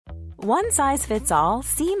One size fits all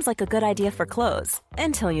seems like a good idea for clothes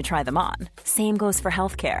until you try them on. Same goes for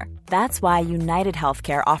healthcare. That's why United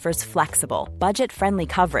Healthcare offers flexible, budget-friendly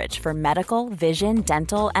coverage for medical, vision,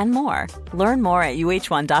 dental, and more. Learn more at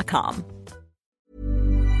uh1.com.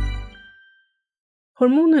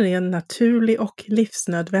 Hormoner är en naturlig och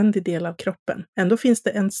livsnödvändig del av kroppen. Ändå finns det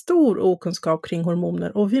en stor okunskap kring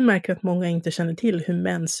hormoner och vi märker att många inte känner till hur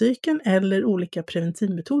menscykeln eller olika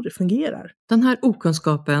preventivmetoder fungerar. Den här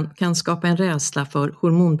okunskapen kan skapa en rädsla för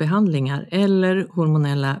hormonbehandlingar eller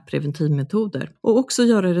hormonella preventivmetoder och också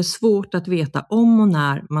göra det svårt att veta om och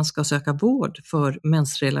när man ska söka vård för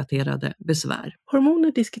mensrelaterade besvär.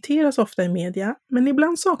 Hormoner diskuteras ofta i media, men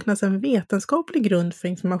ibland saknas en vetenskaplig grund för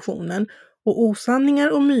informationen och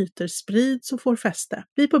osanningar och myter sprids och får fäste.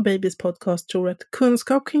 Vi på Babys podcast tror att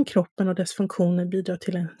kunskap kring kroppen och dess funktioner bidrar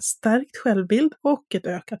till en stärkt självbild och ett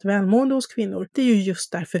ökat välmående hos kvinnor. Det är ju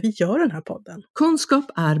just därför vi gör den här podden. Kunskap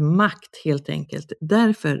är makt helt enkelt.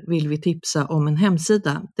 Därför vill vi tipsa om en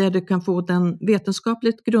hemsida där du kan få den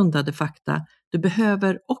vetenskapligt grundade fakta du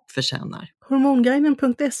behöver och förtjänar.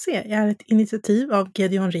 Hormonguiden.se är ett initiativ av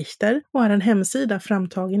Gedeon Richter och är en hemsida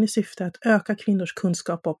framtagen i syfte att öka kvinnors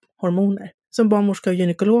kunskap om hormoner. Som barnmorska och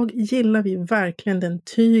gynekolog gillar vi verkligen den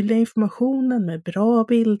tydliga informationen med bra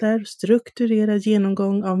bilder, strukturerad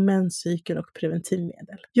genomgång av menscykel och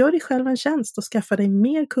preventivmedel. Gör dig själv en tjänst och skaffa dig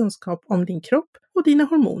mer kunskap om din kropp och dina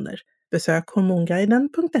hormoner. Besök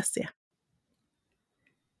hormonguiden.se.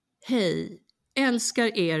 Hej!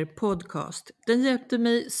 Älskar er podcast. Den hjälpte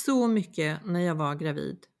mig så mycket när jag var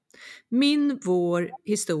gravid. Vår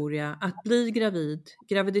historia att bli gravid,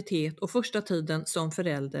 graviditet och första tiden som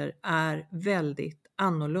förälder är väldigt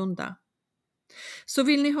annorlunda. Så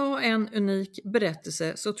vill ni ha en unik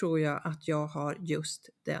berättelse så tror jag att jag har just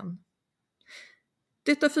den.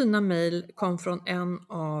 Detta fina mejl kom från en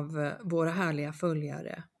av våra härliga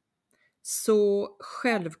följare. Så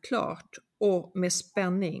självklart och med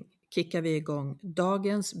spänning kickar vi igång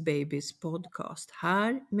dagens Babys podcast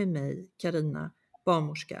här med mig, Carina,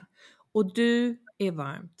 barnmorska. Och du är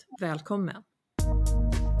varmt välkommen.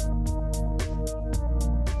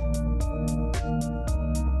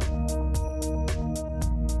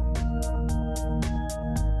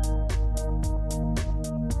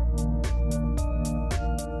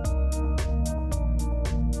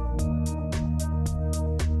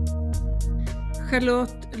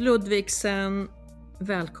 Charlotte Ludvigsen,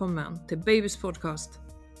 välkommen till Babys podcast.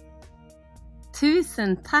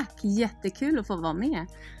 Tusen tack, jättekul att få vara med.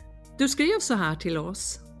 Du skrev så här till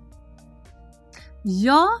oss.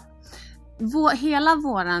 Ja, hela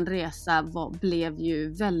våran resa blev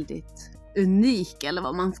ju väldigt unik, eller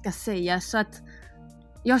vad man ska säga. Så att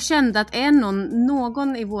jag kände att är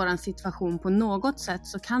någon i våran situation på något sätt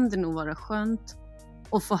så kan det nog vara skönt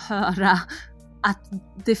att få höra att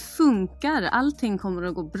det funkar. Allting kommer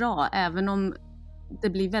att gå bra, även om det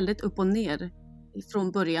blir väldigt upp och ner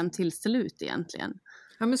från början till slut egentligen.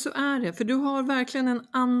 Ja, men så är det. För du har verkligen en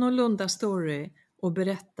annorlunda story att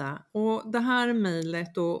berätta. Och det här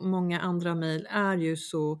mejlet och många andra mejl är ju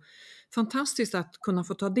så fantastiskt att kunna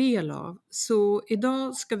få ta del av. Så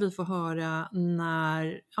idag ska vi få höra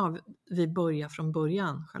när vi börjar från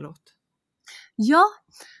början, Charlotte. Ja.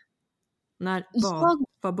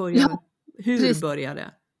 Vad började? Hur började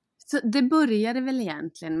det? Så det började väl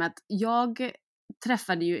egentligen med att jag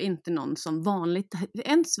träffade ju inte någon som vanligt,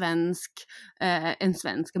 en svensk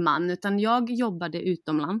man, utan jag jobbade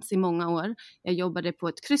utomlands i många år. Jag jobbade på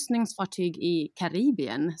ett kryssningsfartyg i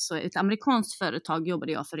Karibien, så ett amerikanskt företag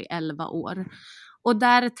jobbade jag för i 11 år. Och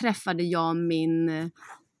där träffade jag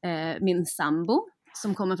min sambo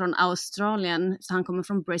som kommer från Australien, så han kommer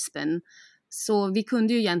från Brisbane. Så vi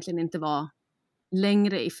kunde ju egentligen inte vara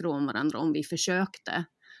längre ifrån varandra om vi försökte.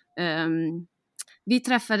 Vi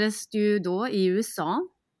träffades ju då i USA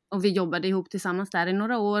och vi jobbade ihop tillsammans där i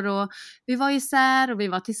några år, och vi var isär och vi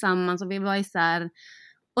var tillsammans och vi var isär.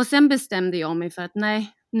 Och sen bestämde jag mig för att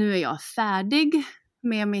nej, nu är jag färdig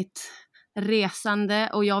med mitt resande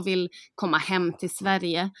och jag vill komma hem till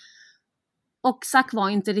Sverige. Och Zack var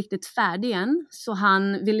inte riktigt färdig än, så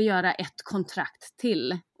han ville göra ett kontrakt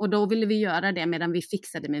till. Och då ville vi göra det medan vi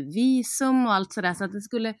fixade med visum och allt sådär, så att det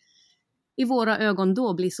skulle i våra ögon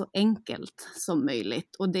då bli så enkelt som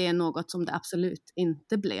möjligt. Och det är något som det absolut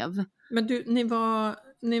inte blev. Men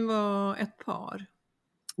ni var ett par?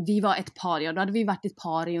 Vi var ett par, ja. Då hade vi varit ett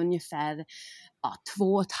par i ungefär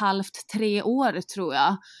 2,5-3 år tror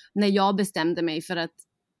jag. När jag bestämde mig för att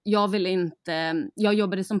jag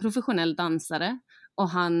jobbade som professionell dansare och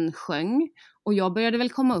han sjöng. Och jag började väl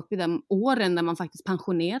komma upp i de åren där man faktiskt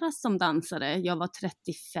pensioneras som dansare. Jag var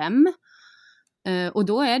 35. Och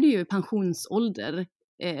då är det ju pensionsålder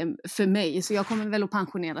för mig. Så jag kommer väl att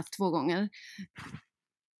pensioneras 2 gånger.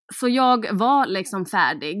 Så jag var liksom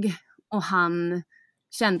färdig och han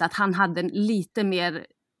kände att han hade lite mer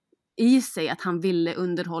i sig, att han ville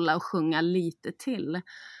underhålla och sjunga lite till.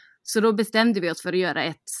 Så då bestämde vi oss för att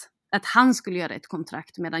göra att han skulle göra ett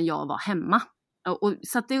kontrakt medan jag var hemma. Och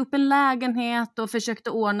satte upp en lägenhet och försökte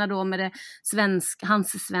ordna då med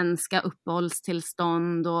hans svenska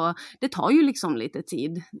uppehållstillstånd. Och det tar ju liksom lite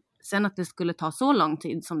tid. Sen att det skulle ta så lång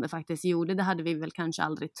tid som det faktiskt gjorde, det hade vi väl kanske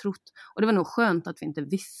aldrig trott. Och det var nog skönt att vi inte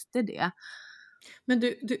visste det. Men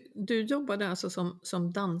du jobbade alltså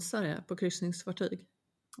som dansare på kryssningsfartyg?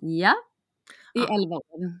 Ja, i 11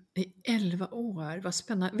 år. I 11 år, vad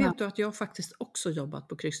spännande. Ja. Vet du att jag faktiskt också jobbat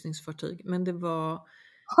på kryssningsfartyg, men det var...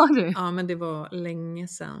 Har du? Ja, men det var länge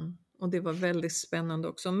sedan. Och det var väldigt spännande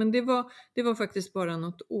också. Men det var faktiskt bara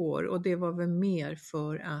något år. Och det var väl mer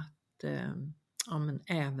för att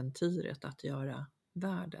äventyret att göra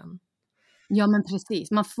världen. Ja, men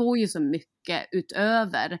precis. Man får ju så mycket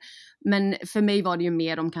utöver. Men för mig var det ju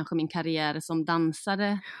mer om kanske min karriär som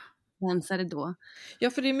dansare då. Ja,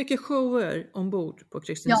 för det är mycket shower ombord på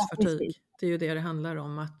kryssningsfartyg. Ja, det är ju det handlar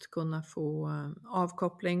om, att kunna få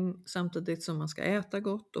avkoppling samtidigt som man ska äta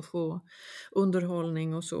gott och få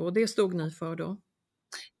underhållning och så. Och det stod ni för då?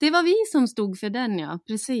 Det var vi som stod för den, ja.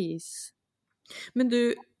 Precis. Men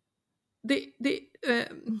du,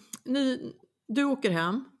 du åker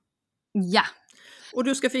hem. Ja. Och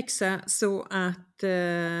du ska fixa så att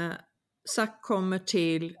Zack kommer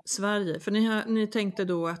till Sverige. För ni tänkte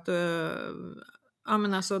då att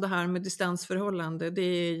alltså det här med distansförhållande, det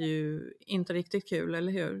är ju inte riktigt kul,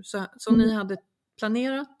 eller hur? Så ni hade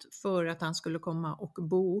planerat för att han skulle komma och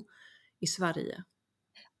bo i Sverige?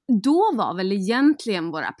 Då var väl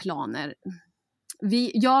egentligen våra planer...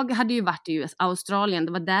 Jag hade ju varit i Australien,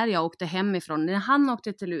 det var där jag åkte hemifrån. När han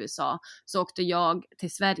åkte till USA så åkte jag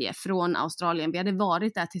till Sverige från Australien. Vi hade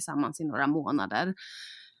varit där tillsammans i några månader.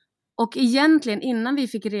 Och egentligen innan vi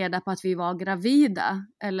fick reda på att vi var gravida,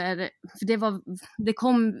 för det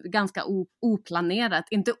kom ganska oplanerat,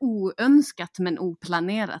 inte oönskat men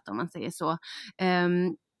oplanerat om man säger så.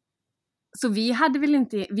 Så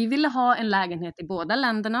vi ville ha en lägenhet i båda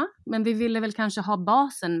länderna, men vi ville väl kanske ha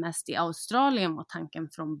basen mest i Australien, var tanken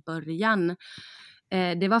från början.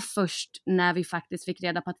 Det var först när vi faktiskt fick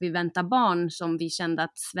reda på att vi väntar barn som vi kände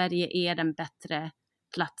att Sverige är den bättre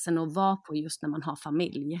platsen att vara på just när man har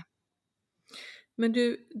familj. Men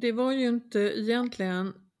du, det var ju inte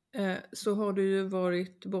egentligen, så har du ju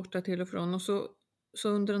varit borta till och från, och så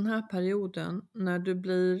under den här perioden när du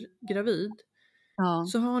blir gravid,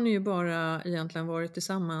 så har ni ju bara egentligen varit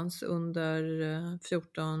tillsammans under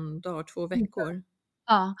 14 dagar, 2 veckor.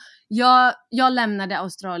 Ja, jag lämnade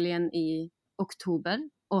Australien i oktober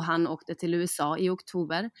och han åkte till USA i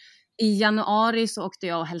oktober. I januari så åkte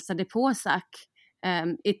jag och hälsade på Zack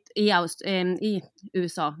i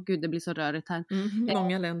USA. Gud, det blir så rörigt här.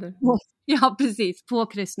 Många länder. Ja, precis. På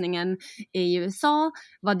kryssningen i USA.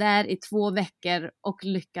 Var där i 2 veckor och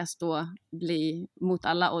lyckas då mot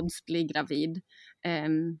alla odds bli gravid.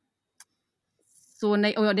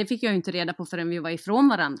 Och det fick jag inte reda på förrän vi var ifrån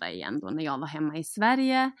varandra igen då, när jag var hemma i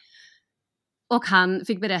Sverige. Och han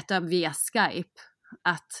fick berätta via Skype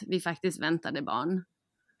att vi faktiskt väntade barn.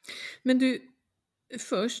 Men du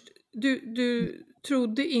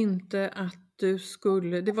trodde inte att du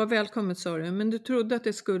skulle, det var välkommet sa du, men du trodde att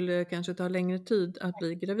det skulle kanske ta längre tid att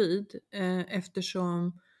bli gravid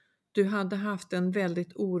eftersom du hade haft en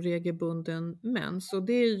väldigt oregelbunden mens. Och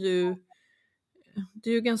det är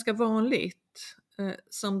ju ganska vanligt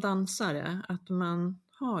som dansare att man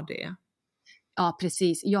har det. Ja,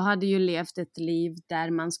 precis. Jag hade ju levt ett liv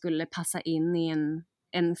där man skulle passa in i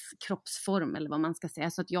en kroppsform eller vad man ska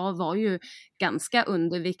säga. Så att jag var ju ganska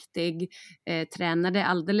underviktig, tränade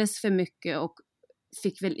alldeles för mycket och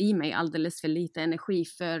fick väl i mig alldeles för lite energi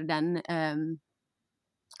för den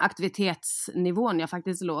aktivitetsnivån jag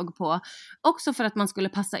faktiskt låg på. Också för att man skulle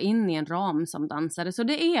passa in i en ram som dansare. Så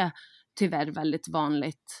det är tyvärr väldigt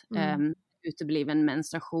vanligt utebliven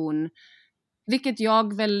menstruation. Vilket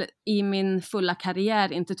jag väl i min fulla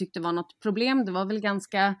karriär inte tyckte var något problem. Det var väl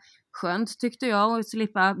ganska skönt tyckte jag att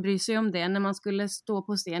slippa bry sig om det när man skulle stå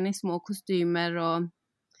på scen i små kostymer. Och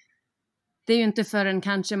det är ju inte förrän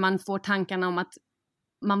kanske man får tankarna om att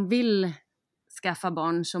man vill skaffa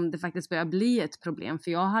barn som det faktiskt börjar bli ett problem.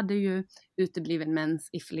 För jag hade ju utebliven mens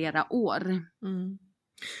i flera år.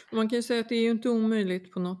 Man kan ju säga att det är ju inte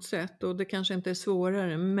omöjligt på något sätt. Och det kanske inte är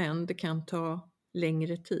svårare, men det kan ta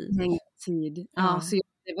längre tid. Ja, så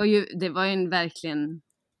det var ju en verkligen...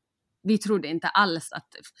 Vi trodde inte alls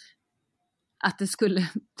att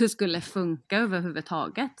det skulle funka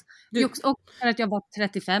överhuvudtaget. Och för att jag var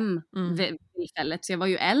 35 vid tillfället, så jag var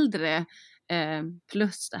ju äldre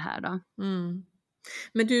plus det här då.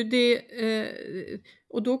 Men du,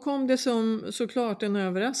 och då kom det som såklart en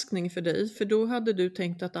överraskning för dig, för då hade du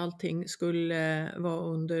tänkt att allting skulle vara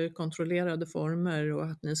under kontrollerade former och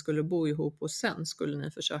att ni skulle bo ihop och sen skulle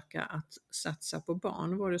ni försöka att satsa på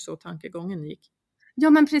barn. Var det så tankegången gick? Ja,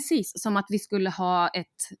 men precis, som att vi skulle ha ett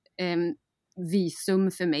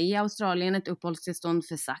visum för mig i Australien, ett uppehållstillstånd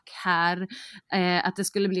för Zack här, att det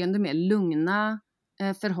skulle bli under mer lugna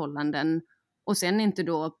förhållanden. Och sen inte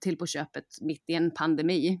då till på köpet mitt i en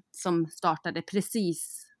pandemi som startade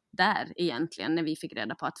precis där egentligen när vi fick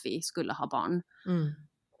reda på att vi skulle ha barn.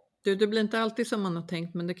 Det blir inte alltid som man har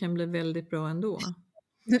tänkt, men det kan bli väldigt bra ändå.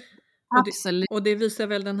 Absolut. Och det visar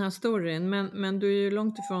väl den här storyn, men du är ju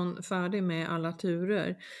långt ifrån färdig med alla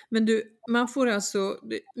turer. Men man får alltså,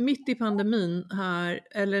 mitt i pandemin här,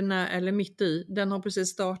 eller mitt i, den har precis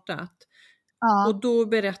startat. Ja. Och då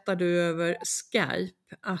berättar du över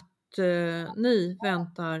Skype att ni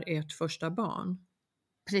väntar ert första barn.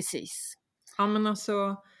 Precis. Ja, men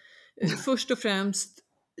alltså, först och främst,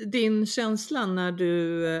 din känsla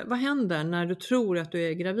vad händer när du tror att du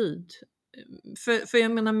är gravid? För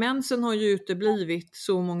jag menar, mensen har ju uteblivit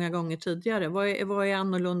så många gånger tidigare. Vad är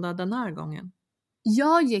annorlunda den här gången?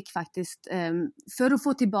 Jag gick faktiskt, för att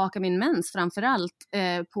få tillbaka min mens framförallt,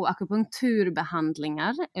 på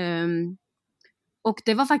akupunkturbehandlingar. Och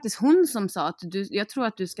det var faktiskt hon som sa att jag tror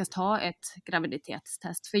att du ska ta ett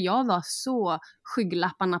graviditetstest. För jag var så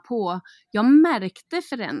skygglapparna på. Jag märkte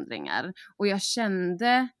förändringar. Och jag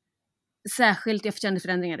kände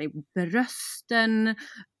förändringar i brösten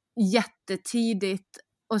jättetidigt.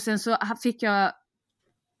 Och sen så fick jag...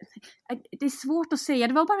 Det är svårt att säga.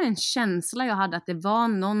 Det var bara en känsla jag hade att det var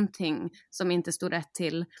någonting som inte stod rätt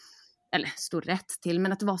till. Eller stod rätt till,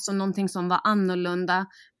 men att det var som någonting som var annorlunda.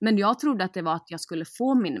 Men jag trodde att det var att jag skulle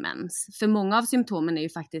få min mens. För många av symptomen är ju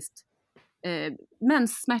faktiskt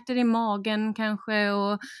menssmärtor i magen kanske.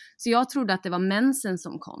 Så jag trodde att det var mensen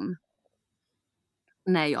som kom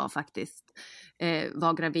när jag faktiskt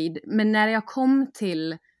var gravid. Men när jag kom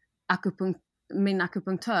till min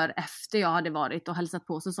akupunktör efter jag hade varit och hälsat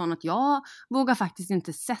på, så sa hon att jag vågar faktiskt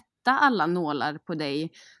inte sätta alla nålar på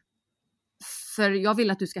dig. För jag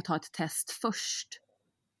vill att du ska ta ett test först.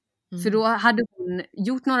 För då hade hon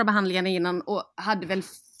gjort några behandlingar innan och hade väl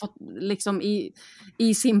fått liksom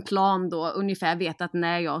i sin plan då ungefär vetat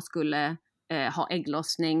när jag skulle ha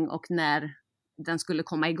ägglossning och när den skulle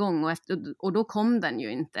komma igång. Och då kom den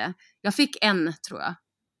ju inte. Jag fick en, tror jag.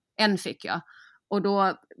 En fick jag. Och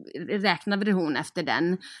då räknade hon efter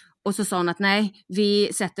den. Och så sa hon att nej,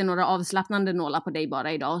 vi sätter några avslappnande nålar på dig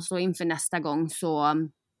bara idag. Så inför nästa gång så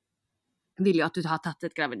vill jag att du har tagit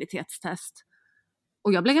ett graviditetstest.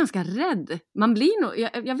 Och jag blev ganska rädd. Man blir nog,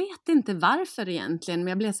 jag vet inte varför egentligen, men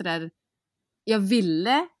jag blev sådär, jag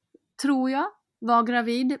ville, tror jag, vara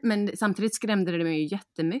gravid, men samtidigt skrämde det mig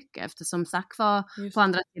jättemycket eftersom Zack var på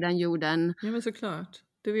andra sidan jorden. Ja, men såklart.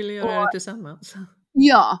 Du ville göra det tillsammans.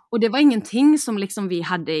 Ja, och det var ingenting som liksom vi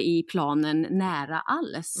hade i planen nära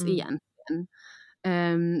alls egentligen.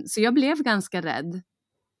 Så jag blev ganska rädd.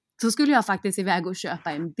 Så skulle jag faktiskt iväg och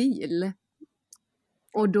köpa en bil.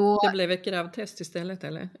 Och då, det blev ett gravtest istället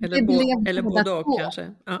eller både och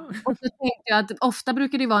kanske. Ja. Och så tänkte jag att ofta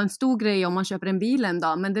brukar det vara en stor grej om man köper en bil en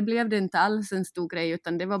dag, men det blev det inte alls en stor grej,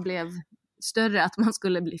 utan det blev större att man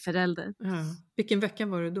skulle bli förälder. Ja. Vilken vecka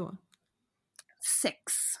var det då? 6.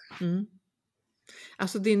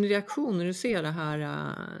 Alltså din reaktion när du ser det här,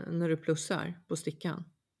 när du plussar på stickan?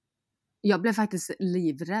 Jag blev faktiskt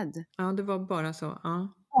livrädd. Ja, det var bara så.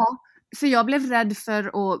 Ja. För jag blev rädd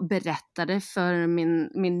för att berätta det för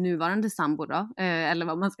min nuvarande sambo då. Eller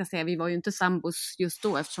vad man ska säga, vi var ju inte sambos just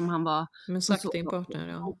då eftersom han var... Men sagt din partner,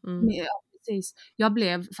 ja. Ja, precis. Jag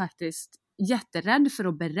blev faktiskt jätterädd för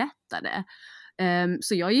att berätta det.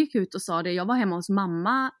 Så jag gick ut och sa det. Jag var hemma hos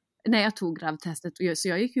mamma när jag tog gravtestet. Så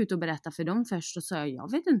jag gick ut och berättade för dem först och sa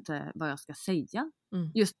jag vet inte vad jag ska säga.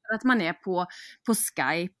 Just för att man är på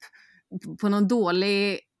Skype på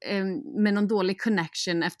med någon dålig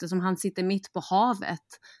connection eftersom han sitter mitt på havet.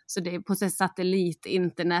 Så det är på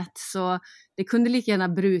satellit-internet. Så det kunde lika gärna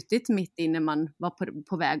brutit mitt in när man var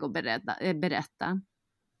på väg att berätta.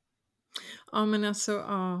 Ja, men alltså,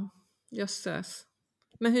 ja, jösses.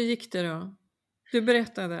 Men hur gick det då? Du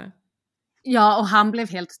berättade. Ja, och han blev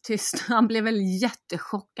helt tyst. Han blev väl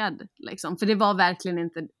jättechockad. Liksom. För det var verkligen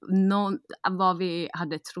inte vad vi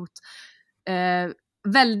hade trott.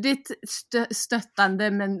 Väldigt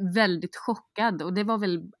stöttande men väldigt chockad. Och det var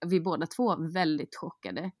väl vi båda två väldigt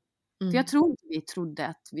chockade. För jag tror inte vi trodde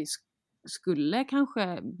att skulle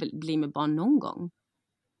kanske bli med barn någon gång.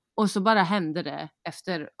 Och så bara hände det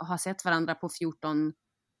efter att ha sett varandra på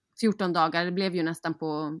 14 dagar. Det blev ju nästan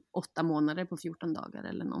på 8 månader på 14 dagar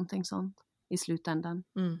eller någonting sånt i slutändan.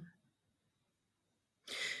 Mm.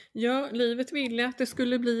 Ja, livet ville att det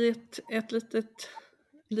skulle bli ett litet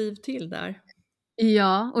liv till där.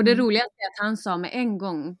 Ja, och det roliga är att han sa med en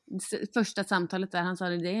gång, första samtalet där, han sa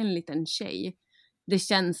att det är en liten tjej. Det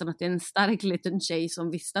känns som att det är en stark liten tjej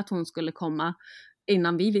som visste att hon skulle komma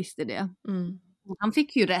innan vi visste det. Mm. Han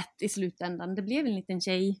fick ju rätt i slutändan, det blev en liten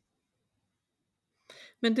tjej.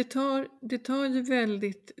 Men det tar ju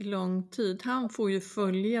väldigt lång tid. Han får ju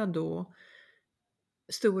följa då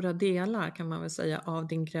stora delar, kan man väl säga, av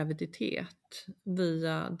din graviditet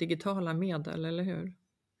via digitala medel, eller hur?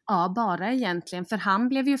 Ja, bara egentligen, för han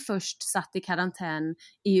blev ju först satt i karantän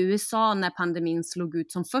i USA när pandemin slog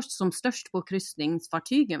ut som störst på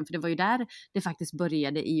kryssningsfartygen, för det var ju där det faktiskt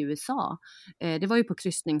började i USA. Det var ju på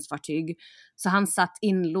kryssningsfartyg, så han satt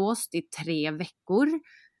inlåst i 3 veckor.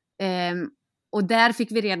 Och där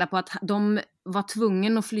fick vi reda på att de var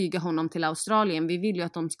tvungna att flyga honom till Australien. Vi ville ju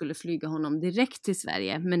att de skulle flyga honom direkt till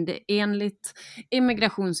Sverige. Men enligt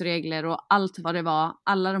immigrationsregler och allt vad det var,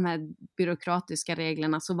 alla de här byråkratiska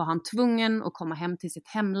reglerna, så var han tvungen att komma hem till sitt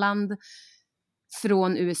hemland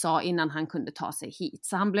från USA innan han kunde ta sig hit.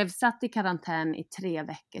 Så han blev satt i karantän i 3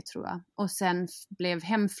 veckor tror jag. Och sen blev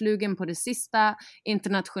hemflugen på det sista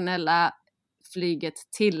internationella flyget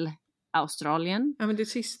till Australien. Ja, men det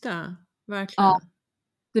sista, verkligen. Ja,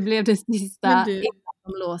 det blev det sista innan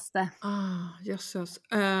de låste. Jösses.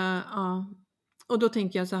 Ja. Och då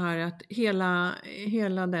tänker jag så här att hela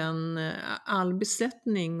all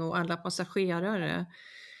besättning och alla passagerare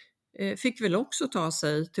fick väl också ta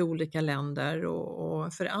sig till olika länder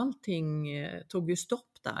och för allting tog ju stopp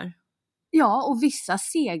där. Ja, och vissa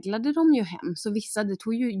seglade de ju hem, så det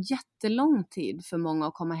tog ju jättelång tid för många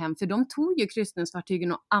att komma hem, för de tog ju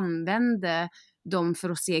kryssningsfartygen och använde dem för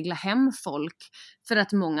att segla hem folk, för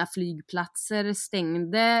att många flygplatser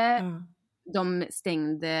stängde. De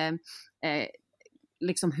stängde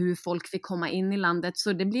liksom hur folk fick komma in i landet,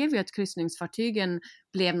 så det blev ju att kryssningsfartygen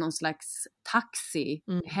blev någon slags taxi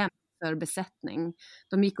hem för besättning.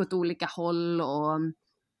 De gick åt olika håll och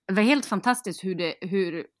det var helt fantastiskt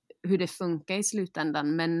hur det funkar i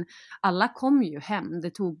slutändan, men alla kom ju hem.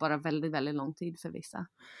 Det tog bara väldigt, väldigt lång tid för vissa.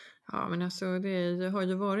 Ja, men alltså det har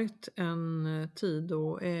ju varit en tid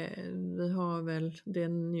och vi har väl,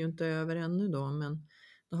 den är ju inte över ännu då, men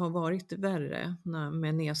det har varit värre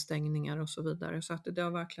med nedstängningar och så vidare, så att det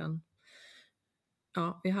har verkligen,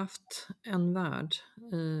 vi har haft en värld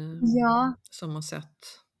som har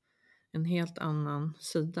sett en helt annan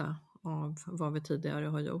sida av vad vi tidigare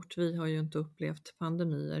har gjort. Vi har ju inte upplevt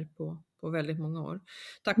pandemier på väldigt många år.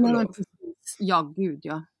 Tack och lov. Ja, gud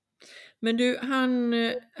ja. Men du,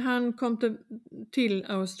 han kom till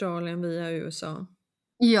Australien via USA.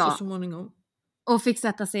 Ja. Så småningom. Och fick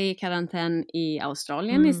sätta sig i karantän i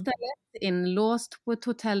Australien istället. Inlåst på ett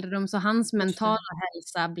hotellrum. Så hans mentala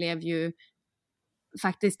hälsa blev ju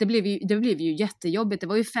faktiskt, det blev ju jättejobbigt. Det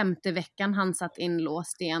var ju 5:e veckan han satt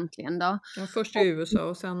inlåst egentligen då. Ja, först i USA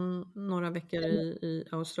och sen några veckor i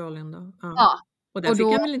Australien då. Ja. Och där fick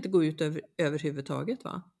han väl inte gå ut överhuvudtaget,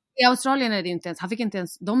 va? I Australien är det inte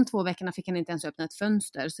ens, de 2 veckorna fick han inte ens öppna ett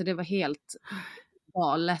fönster, så det var helt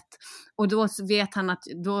galet. Och då vet han att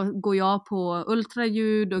då går jag på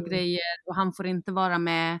ultraljud och grejer och han får inte vara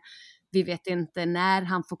med. Vi vet inte när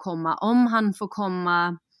han får komma, om han får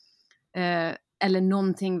komma eller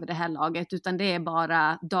någonting vid det här laget, utan det är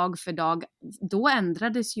bara dag för dag. Då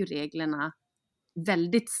ändrades ju reglerna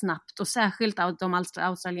väldigt snabbt, och särskilt de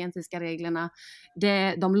australiensiska reglerna,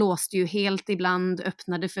 de låste ju helt ibland,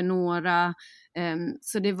 öppnade för några,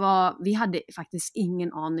 så vi hade faktiskt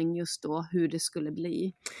ingen aning just då hur det skulle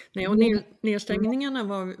bli. Nej, och nedstängningarna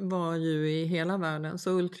var ju i hela världen,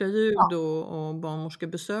 så ultraljud och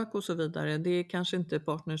barnmorskebesök och så vidare, det kanske inte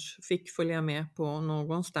partners fick följa med på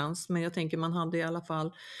någonstans, men jag tänker man hade i alla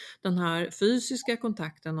fall den här fysiska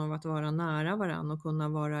kontakten av att vara nära varandra och kunna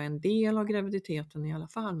vara en del av graviditeten i alla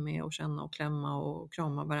fall, med att känna och klämma och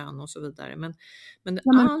krama varandra och så vidare, men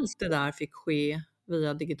allt det där fick ske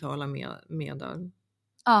via digitala medel.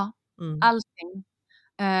 Ja, allting.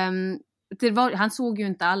 Han såg ju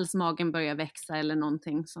inte alls magen börja växa eller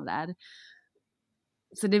någonting sådär.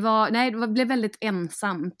 Så det blev väldigt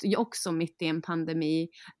ensamt, också mitt i en pandemi.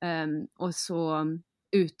 Och så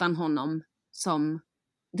utan honom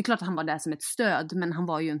det är klart att han var där som ett stöd, men han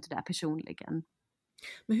var ju inte där personligen.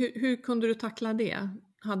 Men hur kunde du tackla det?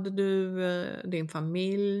 Hade du din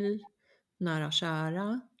familj, nära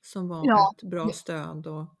kära, som var ett bra stöd?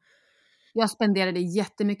 Jag spenderade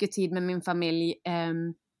jättemycket tid med min familj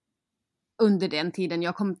under den tiden.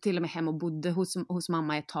 Jag kom till och med hem och bodde hos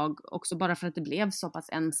mamma ett tag också, bara för att det blev så pass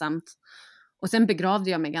ensamt. Och sen begravde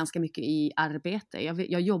jag mig ganska mycket i arbete.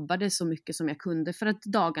 Jag jobbade så mycket som jag kunde för att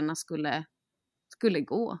dagarna skulle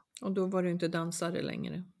gå. Och då var du inte dansare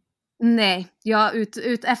längre? Nej,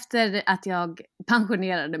 ut efter att jag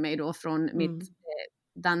pensionerade mig då från mitt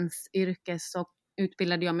dansyrke, så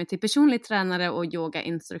utbildade jag mig till personlig tränare och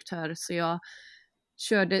yogainstruktör. Så jag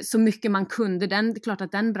körde så mycket man kunde. Det är klart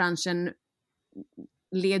att den branschen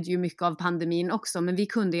led ju mycket av pandemin också, men vi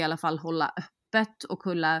kunde i alla fall hålla öppet och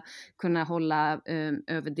kunna hålla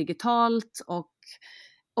över digitalt, och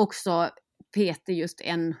också PT just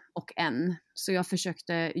en och en. Så jag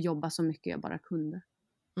försökte jobba så mycket jag bara kunde.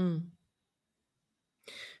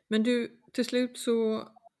 Men du, till slut så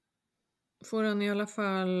får han i alla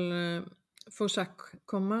fall, får Jacques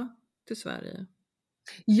komma till Sverige?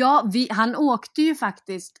 Ja, han åkte ju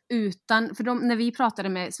faktiskt utan, för när vi pratade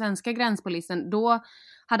med svenska gränspolisen, då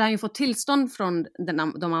hade han ju fått tillstånd från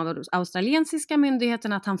de australiensiska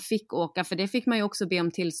myndigheterna att han fick åka, för det fick man ju också be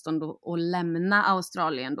om tillstånd att lämna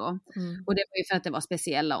Australien då. Och det var ju för att det var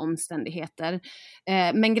speciella omständigheter.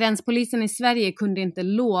 Men gränspolisen i Sverige kunde inte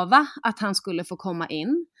lova att han skulle få komma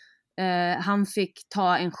in. Han fick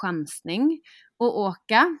ta en chansning och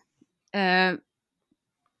åka.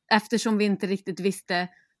 Eftersom vi inte riktigt visste,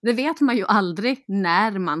 det vet man ju aldrig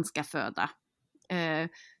när man ska föda.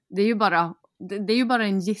 Det är ju bara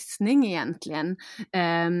en gissning egentligen.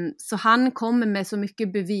 Så han kom med så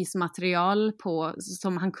mycket bevismaterial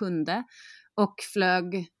som han kunde och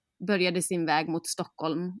började sin väg mot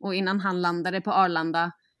Stockholm. Och innan han landade på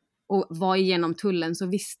Arlanda och var igenom tullen, så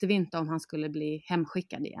visste vi inte om han skulle bli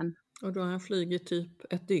hemskickad igen. Och då har han flugit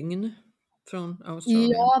typ ett dygn från Australien?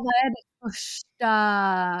 Ja, vad är det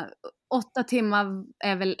första? 8 timmar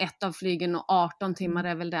är väl ett av flygen och 18 timmar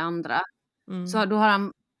är väl det andra. Så då har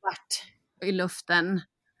han varit i luften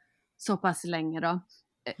så pass länge då.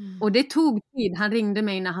 Och det tog tid. Han ringde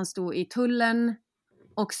mig när han stod i tullen,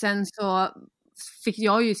 och sen så fick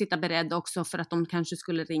jag ju sitta beredd också för att de kanske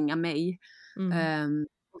skulle ringa mig.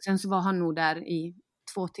 Och sen så var han nog där i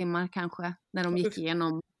 2 timmar kanske, när de gick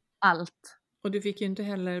igenom allt. Och du fick ju inte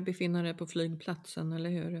heller befinna dig på flygplatsen, eller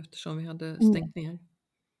hur? Eftersom vi hade stängt ner.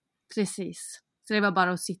 Precis. Så det var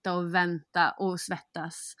bara att sitta och vänta och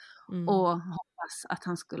svettas och hoppas att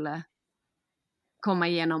han skulle komma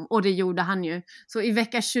igenom. Och det gjorde han ju. Så i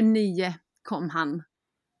vecka 29 kom han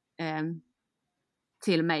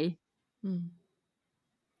till mig.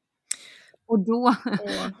 Och då...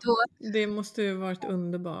 Det måste ju varit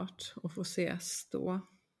underbart att få ses då.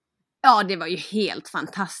 Ja, det var ju helt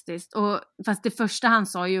fantastiskt. Fast det första han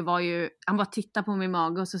sa var ju, han bara tittade på min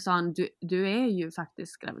mage och så sa han, du är ju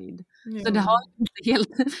faktiskt gravid. Så det har inte helt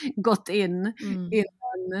gått in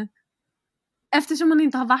innan, eftersom man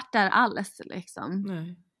inte har varit där alls liksom.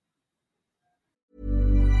 Nej.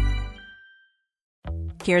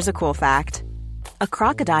 Here's a cool fact. A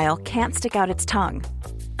crocodile can't stick out its tongue.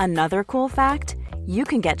 Another cool fact, you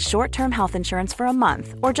can get short-term health insurance for a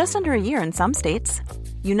month or just under a year in some states.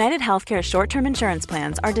 United Healthcare short-term insurance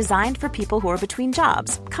plans are designed for people who are between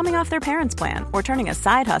jobs, coming off their parents' plan, or turning a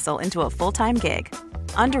side hustle into a full-time gig.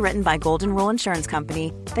 Underwritten by Golden Rule Insurance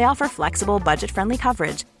Company, they offer flexible, budget-friendly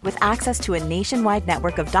coverage with access to a nationwide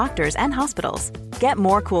network of doctors and hospitals. Get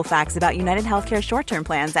more cool facts about United Healthcare short-term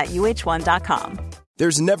plans at uh1.com.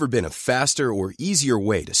 There's never been a faster or easier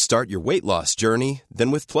way to start your weight loss journey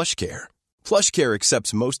than with PlushCare. PlushCare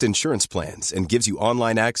accepts most insurance plans and gives you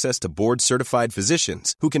online access to board-certified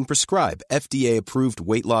physicians who can prescribe FDA-approved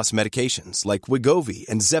weight loss medications like Wegovy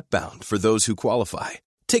and Zepbound for those who qualify.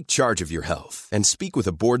 Take charge of your health and speak with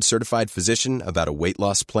a board-certified physician about a weight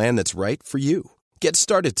loss plan that's right for you. Get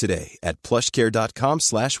started today at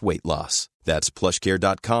plushcare.com/weightloss. That's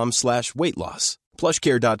plushcare.com/weightloss.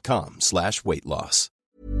 plushcare.com/weightloss.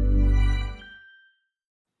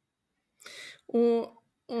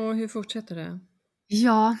 Och hur fortsätter det?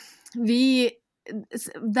 Ja,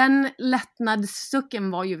 den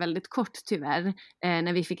lättnadssucken var ju väldigt kort tyvärr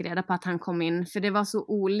när vi fick reda på att han kom in. För det var så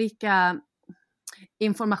olika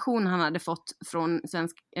information han hade fått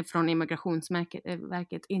från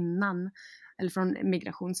Immigrationsverket innan. Eller från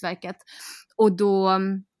Migrationsverket. Och då,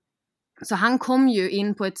 så han kom ju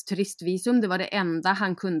in på ett turistvisum. Det var det enda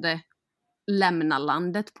han kunde lämna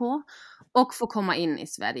landet på. Och få komma in i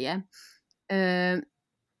Sverige.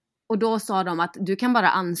 Och då sa de att du kan bara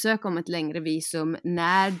ansöka om ett längre visum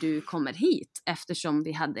när du kommer hit. Eftersom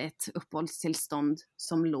vi hade ett uppehållstillstånd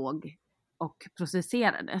som låg och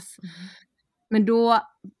processerades. Men då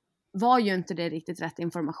var ju inte det riktigt rätt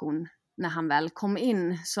information när han väl kom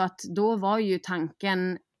in. Så att då var ju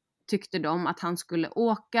tanken, tyckte de, att han skulle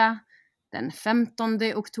åka den 15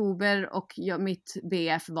 oktober och mitt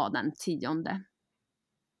BF var den 10.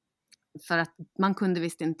 För att man kunde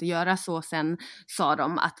visst inte göra så. Sen sa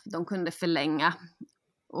de att de kunde förlänga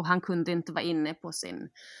och han kunde inte vara inne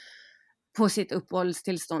på sitt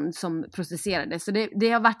uppehållstillstånd som processerades. Så det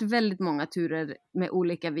har varit väldigt många turer med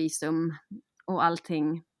olika visum och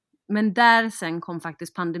allting. Men där sen kom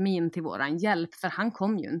faktiskt pandemin till våran hjälp, för han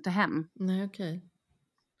kom ju inte hem. Nej, okej.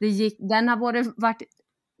 Den har varit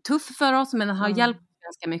tuff för oss, men den har hjälpt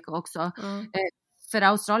ganska mycket också. För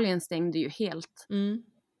Australien stängde ju helt.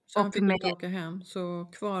 Så han fick inte åka hem, så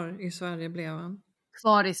kvar i Sverige blev han?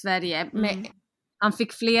 Kvar i Sverige. Han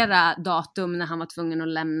fick flera datum när han var tvungen att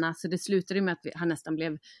lämna, så det slutade med att han nästan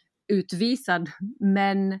blev utvisad.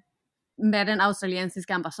 Men med den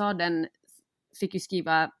australiensiska ambassaden fick ju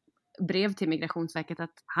skriva brev till Migrationsverket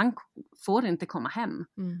att han får inte komma hem.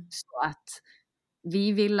 Så att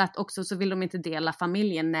vi vill att också, så vill de inte dela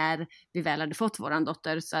familjen när vi väl hade fått våran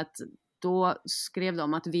dotter, så att då skrev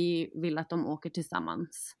de att vi vill att de åker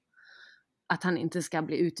tillsammans. Att han inte ska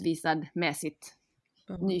bli utvisad med sitt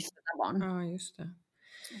nyfödda barn. Ja, just det.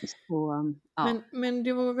 Så, ja. Men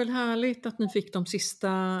det var väl härligt att ni fick de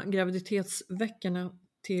sista graviditetsveckorna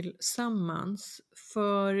tillsammans.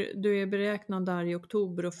 För du är beräknad där i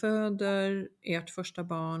oktober och föder ert första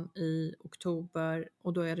barn i oktober.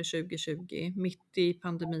 Och då är det 2020, mitt i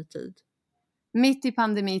pandemitid. Mitt i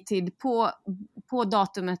pandemitid, på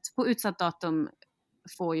datumet, på utsatt datum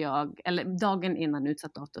får jag, eller dagen innan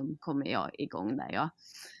utsatt datum kommer jag igång där, ja.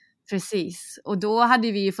 Precis, och då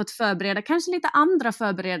hade vi ju fått förbereda kanske lite andra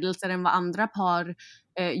förberedelser än vad andra par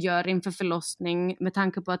gör inför förlossning, med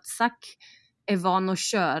tanke på att Zack är van att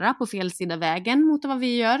köra på fel sida vägen mot vad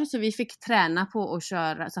vi gör, så vi fick träna på att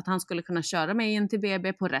köra så att han skulle kunna köra mig in till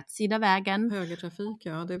BB på rätt sida vägen. Högertrafik,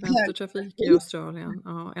 ja, det är vänstertrafik i Australien,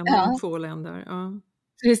 ja, en av de få länder. Ja.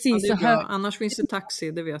 Precis, ja, det är bra. Annars finns det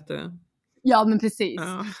taxi, det vet du. Ja, men precis.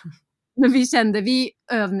 Ja. Men vi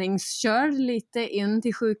övningskör lite in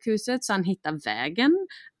till sjukhuset så han hittar vägen,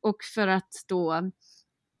 och för att då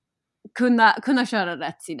kunna köra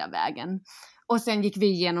rätt sida vägen. Och sen gick vi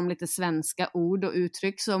igenom lite svenska ord och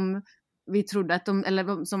uttryck som vi trodde att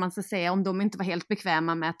eller som man ska säga, om de inte var helt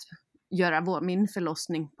bekväma med att göra min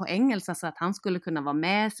förlossning på engelska, så att han skulle kunna vara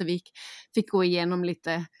med. Så vi fick gå igenom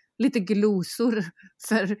lite glosor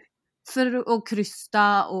för att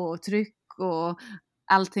krysta och tryck och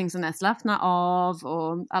allting som är slappna av,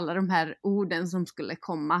 och alla de här orden som skulle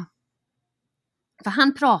komma. För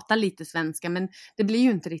han pratar lite svenska, men det blir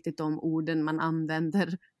ju inte riktigt de orden man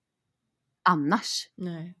använder annars.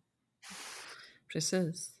 Nej,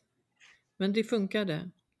 precis. Men det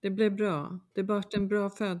funkade. Det blev bra. Det var en bra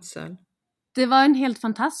födsel. Det var en helt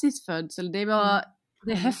fantastisk födsel. Det var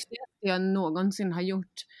det häftigaste jag någonsin har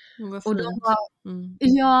gjort. Och de var,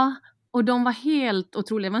 ja, och de var helt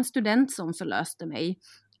otroliga. Det var en student som förlöste mig.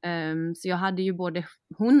 Så jag hade ju både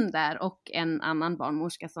hon där och en annan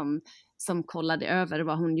barnmorska som kollade över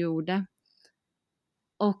vad hon gjorde.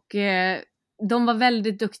 Och de var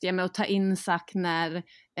väldigt duktiga med att ta in Zack när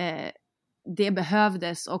det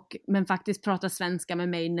behövdes, men faktiskt prata svenska med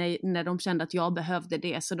mig när de kände att jag behövde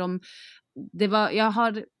det. Så jag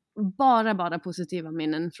har bara positiva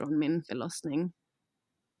minnen från min förlossning.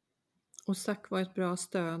 Och Zack var ett bra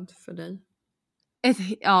stöd för dig?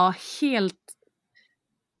 Ja, helt.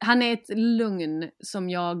 Han är ett lugn som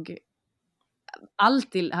jag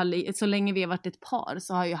alltid har, så länge vi har varit ett par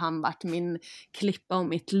så har ju han varit min klippa och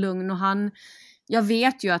mitt lugn. Och jag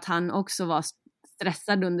vet ju att han också var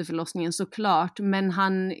stressad under förlossningen såklart, men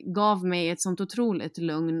han gav mig ett sånt otroligt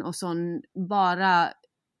lugn och sån bara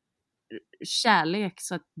kärlek,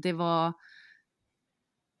 så att det var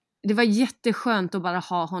jätteskönt att bara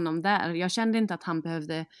ha honom där. Jag kände inte att han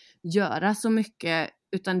behövde göra så mycket,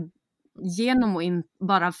 utan genom att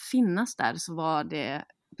bara finnas där så var det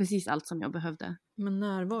precis allt som jag behövde. Men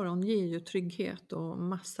närvaron ger ju trygghet och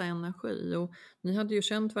massa energi, och ni hade ju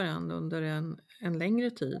känt varandra under en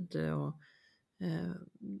längre tid, och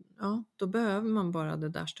ja, då behöver man bara det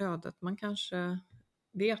där stödet. Man kanske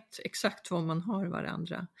vet exakt vad man har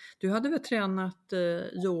varandra. Du hade väl tränat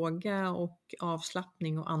yoga och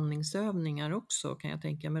avslappning och andningsövningar också, kan jag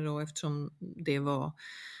tänka mig då, eftersom det var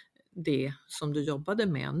det som du jobbade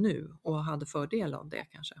med nu och hade fördel av det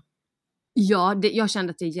kanske. Ja, jag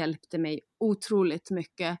kände att det hjälpte mig otroligt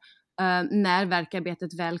mycket. När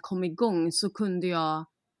verkarbetet väl kom igång så kunde jag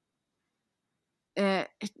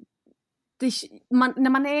när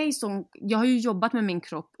man är i sån, jag har ju jobbat med min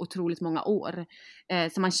kropp otroligt många år,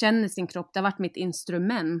 så man känner sin kropp, det har varit mitt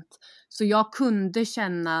instrument, så jag kunde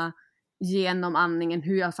känna genom andningen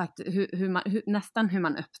nästan hur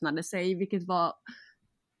man öppnade sig, vilket var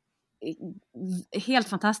helt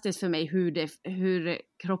fantastiskt för mig hur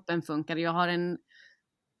kroppen funkar. Jag har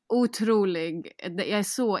jag är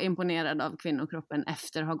så imponerad av kvinnokroppen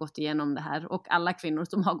efter att ha gått igenom det här, och alla kvinnor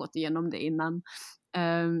som har gått igenom det innan.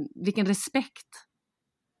 Vilken respekt.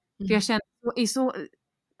 För jag känner i så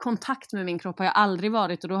kontakt med min kropp har jag aldrig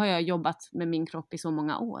varit, och då har jag jobbat med min kropp i så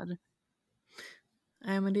många år.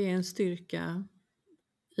 Nej, men det är en styrka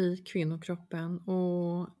i kvinnokroppen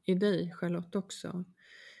och i dig, Charlotte, också.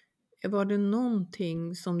 Var det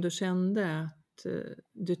någonting som du kände att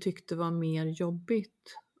du tyckte var mer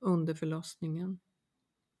jobbigt under förlossningen?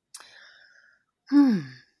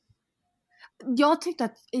 Jag tyckte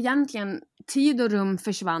att egentligen tid och rum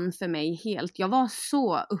försvann för mig helt. Jag var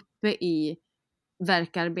så uppe i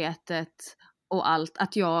verkarbetet och allt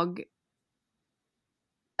att jag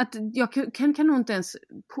kan nog inte ens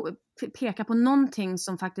peka på någonting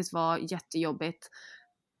som faktiskt var jättejobbigt.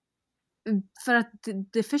 För att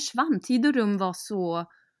det försvann. Tid och rum var så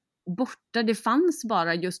borta. Det fanns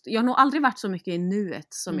bara just... Jag har nog aldrig varit så mycket i nuet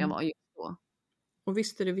som jag var just då. Och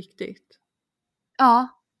visst är det viktigt? Ja.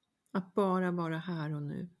 Att bara vara här och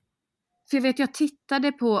nu. För jag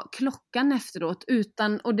tittade på klockan efteråt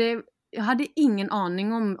jag hade ingen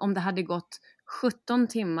aning om det hade gått 17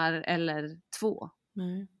 timmar eller 2.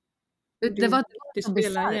 Nej. Det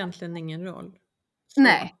spelar egentligen ingen roll. Så.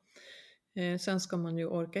 Nej. Sen ska man ju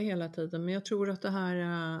orka hela tiden. Men jag tror att det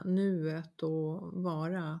här nuet och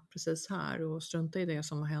vara precis här och strunta i det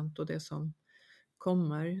som har hänt och det som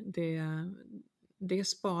kommer. Det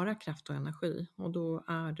sparar kraft och energi. Och då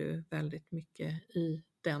är du väldigt mycket i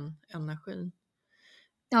den energin.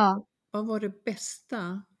 Ja. Vad var det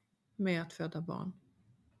bästa med att föda barn?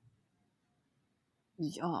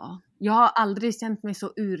 Ja, jag har aldrig känt mig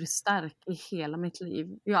så urstark i hela mitt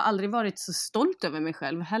liv. Jag har aldrig varit så stolt över mig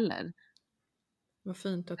själv heller. Vad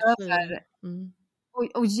fint att du säger.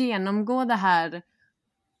 Och genomgå det här.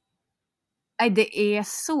 Nej, det är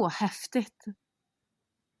så häftigt.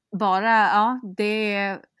 Bara, ja, det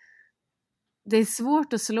är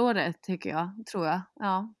svårt att slå det, tror jag.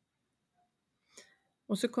 Ja.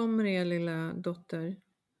 Och så kommer er lilla dotter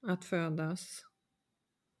att födas.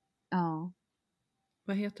 Ja.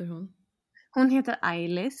 Vad heter hon? Hon heter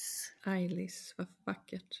Ailis. Ailis, vad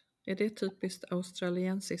vackert. Är det typiskt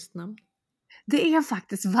australiensiskt namn? Det är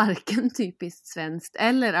faktiskt varken typiskt svenskt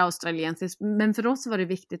eller australiensiskt. Men för oss var det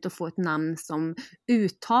viktigt att få ett namn som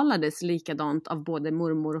uttalades likadant av både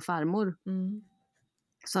mormor och farmor.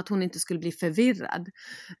 Så att hon inte skulle bli förvirrad.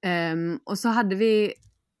 Och så hade vi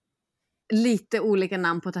lite olika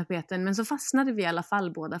namn på tapeten. Men så fastnade vi i alla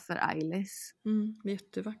fall båda för Ailis.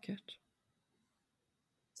 Jättevackert.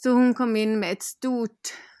 Så hon kom in med ett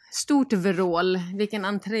stort vrål. Vilken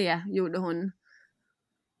entré gjorde hon.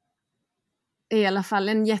 I alla fall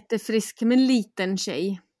en jättefrisk men liten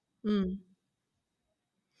tjej.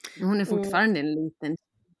 Hon är fortfarande en liten.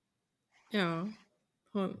 Ja,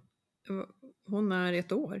 hon är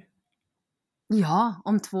 1 år. Ja,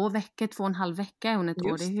 om 2,5 veckor är hon 1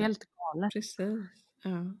 år. Det är helt galet. Precis,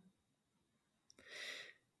 ja.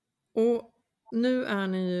 Och nu är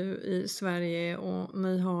ni ju i Sverige och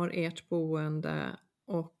ni har ert boende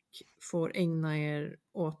och får ägna er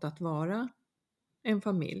åt att vara en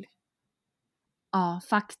familj. Ja,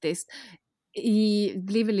 faktiskt. Det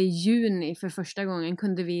blev väl i juni för första gången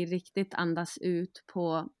kunde vi riktigt andas ut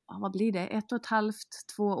på, vad blir det,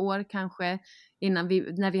 1,5-2 år kanske,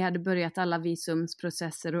 när vi hade börjat alla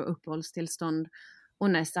visumsprocesser och uppehållstillstånd, och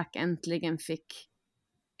när Zack äntligen fick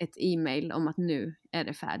ett e-mail om att nu är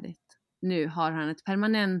det färdigt. Nu har han ett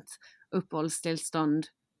permanent uppehållstillstånd.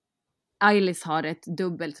 Ailis har ett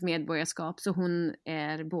dubbelt medborgarskap, så hon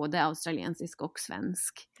är både australiensisk och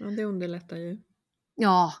svensk. Ja, det underlättar ju.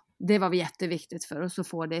 Ja, det var jätteviktigt för oss att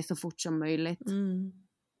få det så fort som möjligt.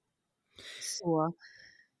 Så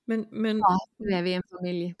men ja, nu är vi en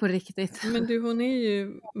familj på riktigt. Men du, hon är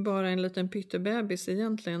ju bara en liten pyttebebis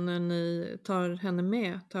egentligen när ni tar henne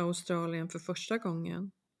med till Australien för första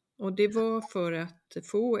gången. Och det var för att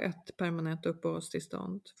få ett permanent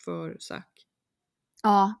uppehållstillstånd för Zack.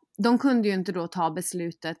 Ja, de kunde ju inte då ta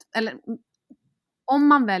beslutet. Eller om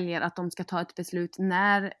man väljer att de ska ta ett beslut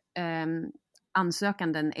när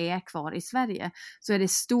ansökanden är kvar i Sverige, så är det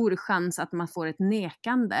stor chans att man får ett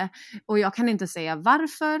nekande. Och jag kan inte säga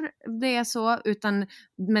varför det är så,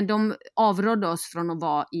 men de avrådde oss från att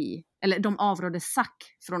vara de avrådde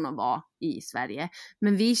Zack från att vara i Sverige.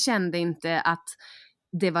 Men vi kände inte att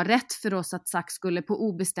det var rätt för oss att Zack skulle på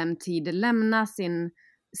obestämd tid lämna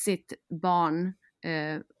sitt barn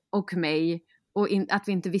och mig Och att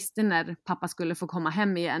vi inte visste när pappa skulle få komma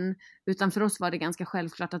hem igen. Utan för oss var det ganska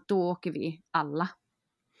självklart att då åker vi alla.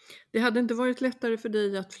 Det hade inte varit lättare för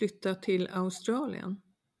dig att flytta till Australien?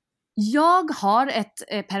 Jag har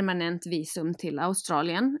ett permanent visum till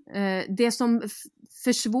Australien. Det som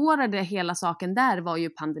försvårade hela saken där var ju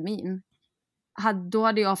pandemin. Då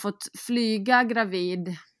hade jag fått flyga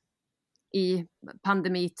gravid i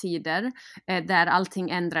pandemitider där allting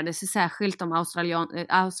ändrades, särskilt de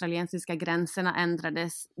australiensiska gränserna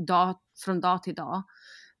ändrades från dag till dag.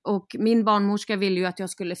 Och min barnmorska ville ju att jag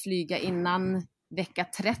skulle flyga innan vecka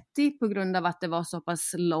 30 på grund av att det var så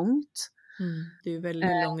pass långt. Det är ju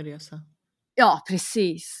väldigt lång resa. Ja,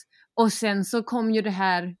 precis. Och sen så kom ju det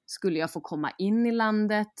här, skulle jag få komma in i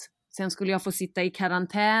landet? Sen skulle jag få sitta i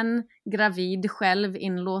karantän, gravid själv,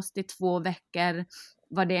 inlåst i 2 veckor.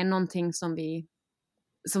 Var det någonting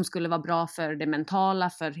som skulle vara bra för det mentala,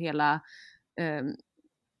 för hela,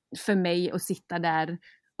 för mig att sitta där.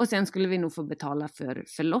 Och sen skulle vi nog få betala för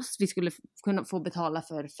vi skulle kunna få betala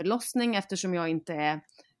för förlossning eftersom jag inte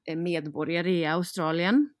är medborgare i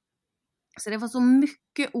Australien. Så det var så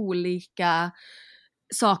mycket olika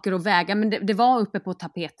saker att väga, men det var uppe på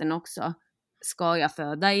tapeten också. Ska jag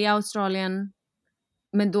föda i Australien?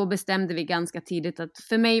 Men då bestämde vi ganska tidigt att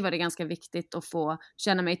för mig var det ganska viktigt att få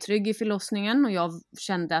känna mig trygg i förlossningen. Och jag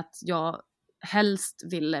kände att jag helst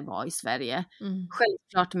ville vara i Sverige.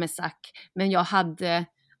 Självklart med Zac. Men jag hade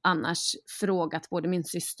annars frågat både min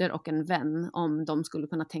syster och en vän om de skulle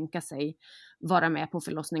kunna tänka sig vara med på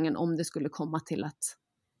förlossningen om det skulle komma till att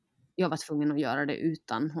jag var tvungen att göra det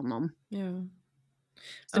utan honom. Ja.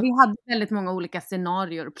 Så vi hade väldigt många olika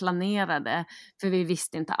scenarier planerade, för vi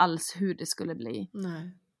visste inte alls hur det skulle bli.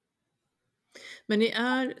 Nej. Men ni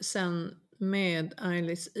är sen med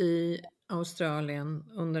Ailis i Australien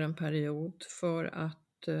under en period för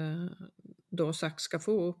att då Zac ska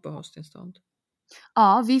få uppehållstillstånd?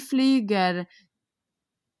 Ja, vi flyger.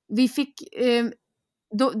 Vi fick...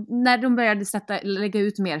 när de började lägga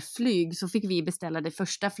ut mer flyg så fick vi beställa det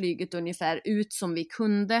första flyget ungefär ut som vi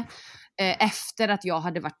kunde efter att jag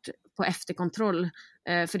hade varit på efterkontroll.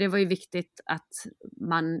 För det var ju viktigt att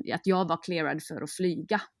jag var clearad för att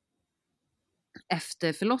flyga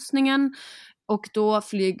efter förlossningen. Och då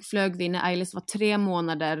flög vi när Ailis var 3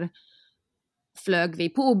 månader, flög vi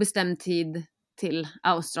på obestämd tid till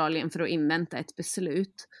Australien för att invänta ett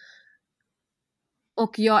beslut.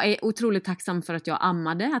 Och jag är otroligt tacksam för att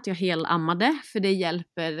jag helammade, för det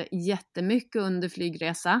hjälper jättemycket under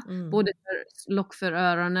flygresa. Både för lock för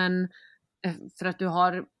öronen, för att du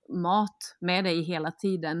har mat med dig hela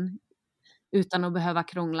tiden utan att behöva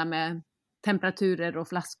krångla med temperaturer och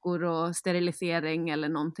flaskor och sterilisering eller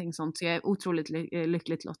någonting sånt. Så jag är otroligt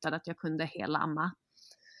lyckligt lottad att jag kunde helamma.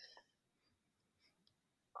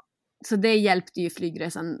 Så det hjälpte ju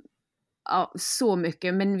flygresan så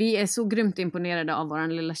mycket, men vi är så grymt imponerade av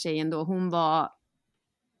våran lilla tjej ändå. Hon var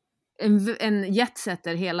en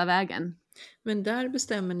jetsetter hela vägen. Men där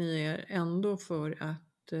bestämmer ni er ändå för att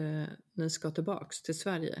ni ska tillbaks till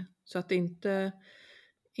Sverige. Så att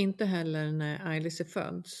inte heller när Ailis är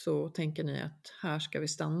född så tänker ni att här ska vi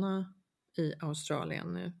stanna i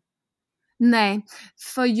Australien nu. Nej,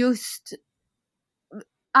 för just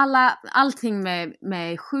allting med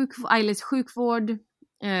Ailis sjukvård,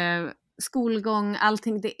 skolgång,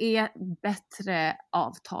 allting, det är bättre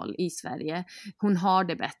avtal i Sverige. Hon har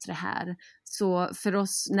det bättre här. Så för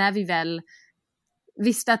oss, när vi väl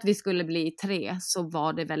visste att vi skulle bli 3, så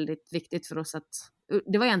var det väldigt viktigt för oss att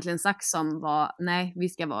det var egentligen Zac som var, nej, vi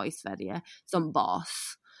ska vara i Sverige som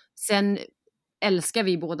bas. Sen älskar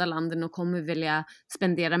vi båda landen och kommer vilja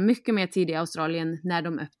spendera mycket mer tid i Australien när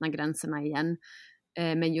de öppnar gränserna igen.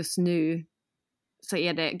 Men just nu så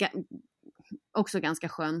är det också ganska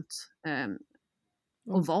skönt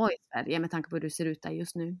att vara i Sverige med tanke på hur det ser ut där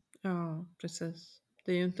just nu. Ja, precis.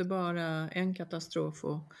 Det är ju inte bara en katastrof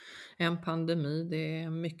och en pandemi, det är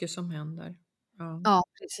mycket som händer. Ja,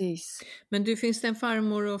 precis. Men finns det en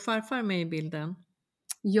farmor och farfar med i bilden?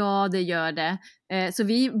 Ja, det gör det. Så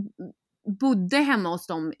vi bodde hemma hos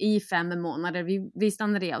dem i 5 månader. Vi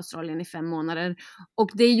stannade i Australien i 5 månader. Och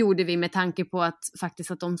det gjorde vi med tanke på att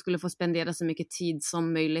de skulle få spendera så mycket tid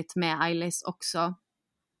som möjligt med Ailis också.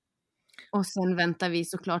 Och sen väntar vi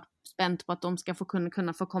såklart spänt på att de ska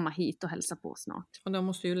kunna få komma hit och hälsa på snart. Och de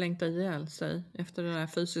måste ju längta ihjäl sig efter det där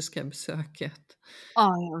fysiska besöket.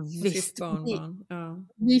 Ja, visst.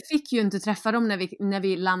 Vi fick ju inte träffa dem när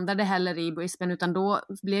vi landade heller i Brisbane, utan då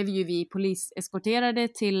blev ju vi poliseskorterade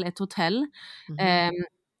till ett hotell.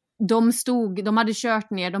 De hade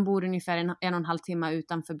kört ner, de bor ungefär 1,5 timme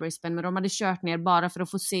utanför Brisbane, men de hade kört ner bara för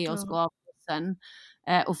att få se oss gå av bussen.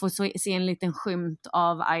 och få se en liten skymt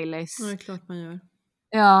av Ailis. Ja, det är klart man gör.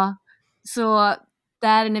 Ja, så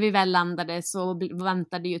där när vi väl landade så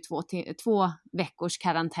väntade ju 2 veckors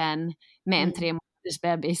karantän med en 3 månaders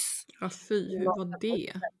bebis. Ja, fy, hur var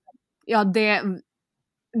det? Ja,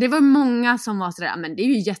 det var många som var sådär, men det är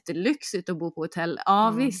ju jättelyxigt att bo på hotell.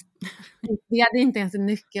 Ja, visst. Vi hade inte ens en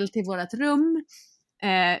nyckel till vårt rum.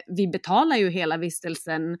 Vi betalar ju hela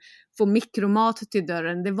vistelsen, få mikromat till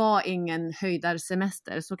dörren. Det var ingen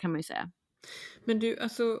höjdarsemester, så kan man ju säga. Men du,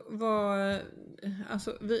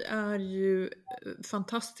 vi är ju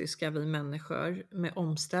fantastiska vi människor med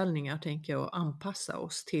omställningar, tänker jag, och anpassa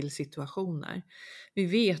oss till situationer. Vi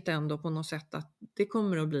vet ändå på något sätt att det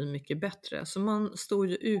kommer att bli mycket bättre. Så man står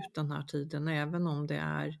ju ut den här tiden även om det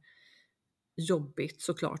är jobbigt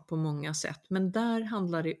såklart på många sätt. Men där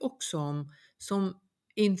handlar det också om, som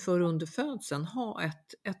inför under födseln, ha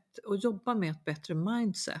och jobba med ett bättre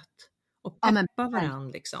mindset och peppa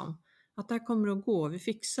varandra liksom. Att det här kommer att gå, vi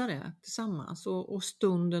fixar det tillsammans och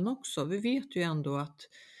stunden också. Vi vet ju ändå att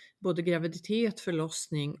både graviditet,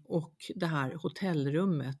 förlossning och det här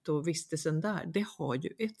hotellrummet och vistelsen där, det har ju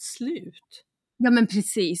ett slut. Ja, men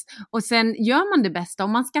precis. Och sen gör man det bästa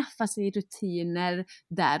om man skaffar sig rutiner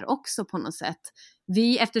där också på något sätt.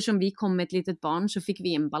 Eftersom vi kom med ett litet barn så fick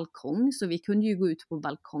vi en balkong, så vi kunde ju gå ut på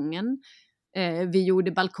balkongen. Vi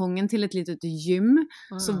gjorde balkongen till ett litet gym.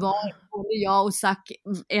 Så var både jag och Zack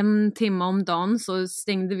 1 timme om dagen, så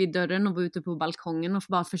stängde vi dörren och var ute på balkongen och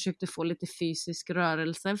bara försökte få lite fysisk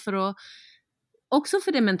rörelse också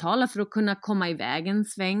för det mentala, för att kunna komma iväg en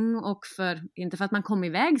sväng, och inte för att man kom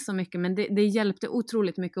iväg så mycket, men det hjälpte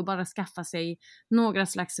otroligt mycket att bara skaffa sig några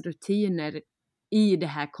slags rutiner i det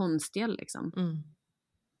här konstiga liksom.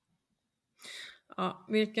 Ja,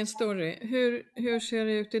 vilken story. Hur ser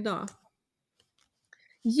det ut idag?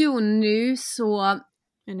 Jo, nu så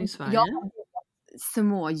är ni i Sverige? Jag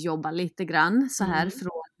småjobbar lite grann så här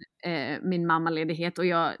från min mammaledighet, och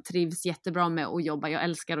jag trivs jättebra med att jobba. Jag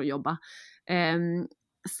älskar att jobba.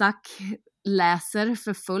 Zack läser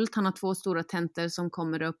för fullt. Han har 2 stora tentor som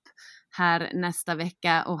kommer upp här nästa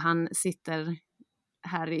vecka, och han sitter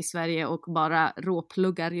här i Sverige och bara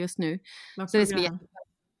råpluggar just nu. Så det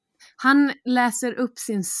han läser upp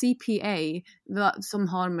sin CPA som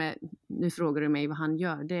har med, nu frågar du mig vad han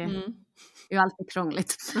gör, det är ju alltid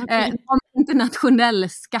krångligt. Om internationell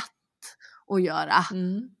skatt att göra.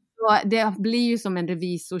 Så det blir ju som en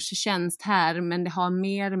revisorstjänst här, men det har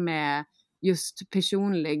mer med just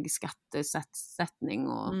personlig skattesättning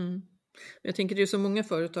och... Jag tänker det är så många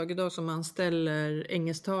företag idag som anställer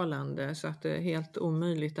engelsktalande, så att det är helt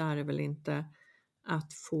omöjligt är det väl inte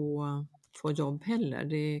att få jobb heller.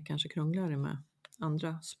 Det är kanske krångligare med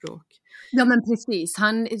andra språk. Ja, men precis.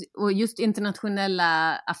 Och just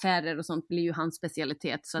internationella affärer och sånt blir ju hans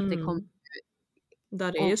specialitet, så att det kommer...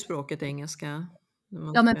 Där är ju språket engelska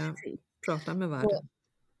när man ska prata med världen.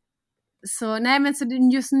 Så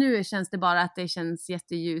just nu känns det bara att det känns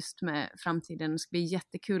jätteljust med framtiden. Det ska bli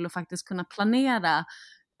jättekul att faktiskt kunna planera,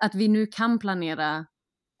 att vi nu kan planera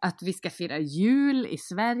att vi ska fira jul i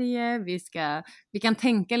Sverige. Vi kan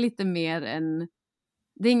tänka lite mer än,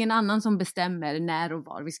 det är ingen annan som bestämmer när och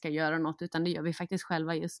var vi ska göra något, utan det gör vi faktiskt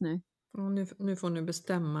själva just nu. Och nu får ni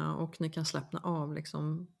bestämma, och ni kan slappna av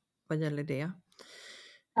liksom vad gäller det.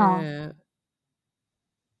 Ja.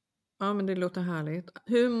 Ja, men det låter härligt.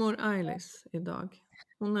 Hur mår Ailis idag?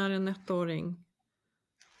 Hon är en 1-åring.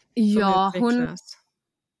 Ja,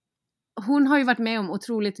 hon har ju varit med om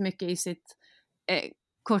otroligt mycket i sitt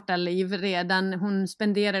korta liv redan. Hon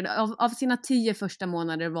spenderade, av sina 10 första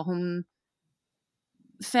månader var hon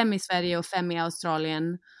 5 i Sverige och 5 i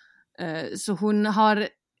Australien. Så hon har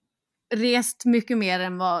rest mycket mer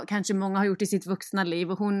än vad kanske många har gjort i sitt vuxna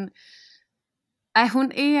liv. Och hon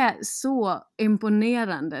är så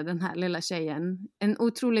imponerande, den här lilla tjejen. En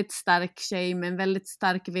otroligt stark tjej med en väldigt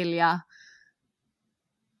stark vilja.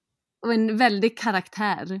 Och en väldig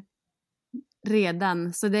karaktär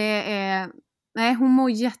redan. Så hon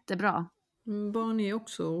mår jättebra. Barn är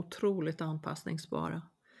också otroligt anpassningsbara.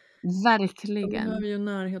 Verkligen. De behöver ju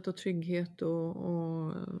närhet och trygghet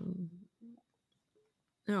och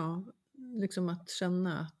ja, liksom att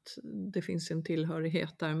känna att det finns en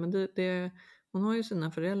tillhörighet där. Men hon har ju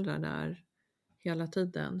sina föräldrar där hela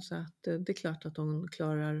tiden, så att det är klart att hon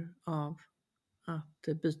klarar av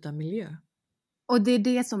att byta miljö. Och det är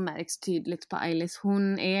det som märks tydligt på Ailis.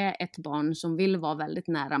 Hon är ett barn som vill vara väldigt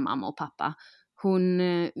nära mamma och pappa.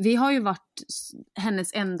 Vi har ju varit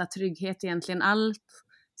hennes enda trygghet egentligen. Allt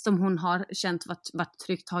som hon har känt varit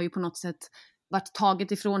tryggt har ju på något sätt varit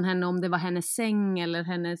taget ifrån henne, om det var hennes säng eller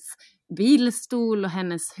hennes bilstol och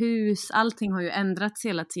hennes hus. Allting har ju ändrats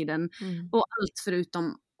hela tiden. Och allt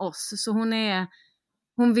förutom oss. Så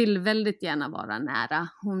hon vill väldigt gärna vara nära.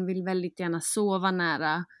 Hon vill väldigt gärna sova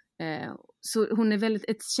nära. Så hon är väldigt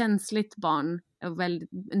ett känsligt barn och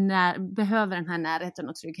behöver den här närheten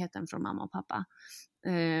och tryggheten från mamma och pappa.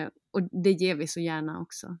 Och det ger vi så gärna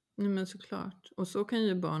också. Nej, men såklart. Och så kan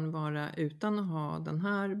ju barn vara utan att ha den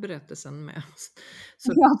här berättelsen med oss.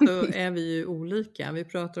 Så är vi ju olika. Vi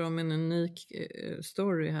pratar om en unik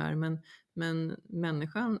story här, men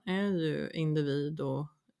människan är ju individ och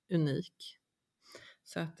unik.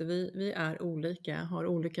 Så att vi är olika, har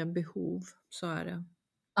olika behov, så är det.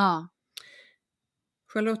 Ja.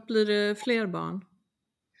 Charlotte, blir det fler barn?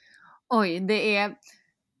 Oj, det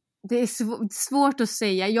är svårt att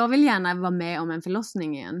säga. Jag vill gärna vara med om en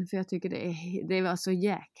förlossning igen. För jag tycker det var så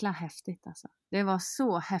jäkla häftigt. Alltså. Det var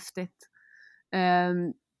så häftigt.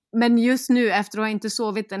 Men just nu, efter att ha inte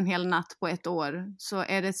sovit en hel natt på 1 år, så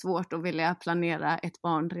är det svårt att vilja planera ett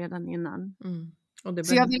barn redan innan. Och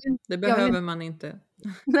det behöver man inte.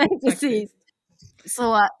 Nej, precis.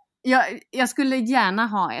 Så jag skulle gärna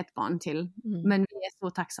ha ett barn till. Men vi är så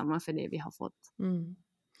tacksamma för det vi har fått.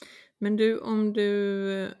 Men du, om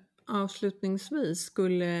du avslutningsvis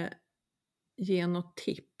skulle ge något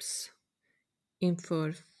tips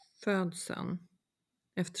inför födseln,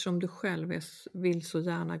 eftersom du själv vill så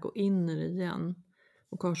gärna gå in i det igen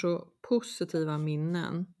och har så positiva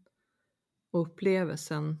minnen och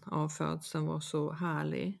upplevelsen av födseln var så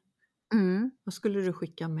härlig. Vad skulle du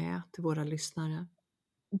skicka med till våra lyssnare?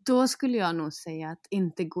 Då skulle jag nog säga att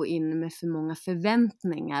inte gå in med för många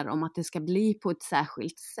förväntningar om att det ska bli på ett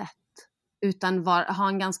särskilt sätt. Utan ha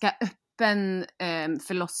en ganska öppen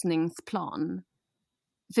förlossningsplan.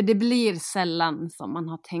 För det blir sällan som man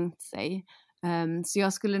har tänkt sig. Så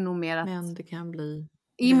jag skulle nog mer att... Men det kan bli...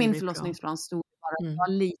 I min förlossningsplan stod bara att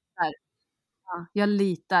jag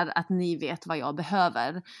litar att ni vet vad jag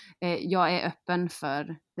behöver. Jag är öppen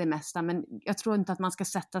för det mesta. Men jag tror inte att man ska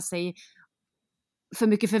sätta sig för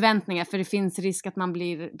mycket förväntningar. För det finns risk att man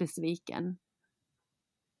blir besviken.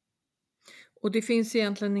 Och det finns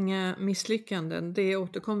egentligen inga misslyckanden. Det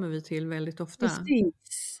återkommer vi till väldigt ofta.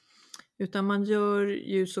 Precis. Utan man gör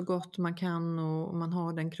ju så gott man kan och man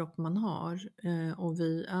har den kropp man har. Och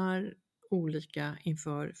vi är olika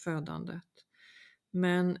inför födandet.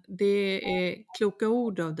 Men det är kloka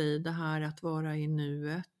ord av dig, det här att vara i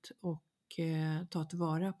nuet och ta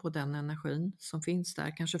tillvara på den energin som finns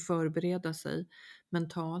där. Kanske förbereda sig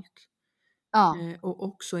mentalt. Ja. Och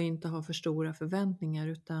också inte ha för stora förväntningar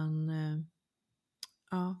utan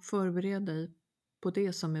förbered dig på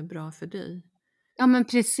det som är bra för dig. Ja, men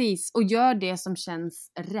precis. Och gör det som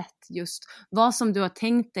känns rätt just. Vad som du har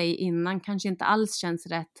tänkt dig innan kanske inte alls känns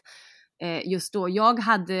rätt just då. Jag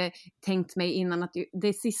hade tänkt mig innan att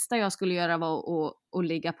det sista jag skulle göra var att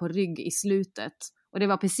ligga på rygg i slutet. Och det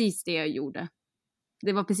var precis det jag gjorde.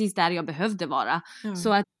 Det var precis där jag behövde vara. Mm.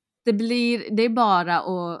 Så att det är bara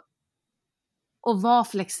att vara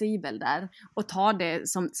flexibel där. Och ta det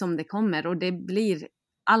som det kommer. Och det blir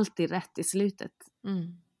alltid rätt i slutet.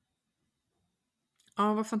 Mm.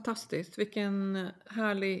 Ja, vad fantastiskt. Vilken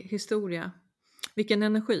härlig historia. Vilken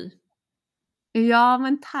energi. Ja,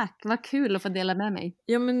 men tack. Vad kul att få dela med mig.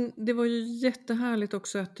 Ja, men det var ju jättehärligt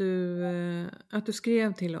också att du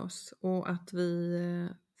skrev till oss. Och att vi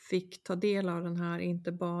fick ta del av den här,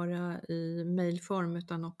 inte bara i mejlform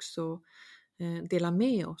utan också dela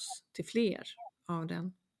med oss till fler av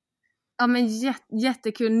den. Ja, men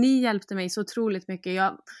jättekul. Ni hjälpte mig så otroligt mycket.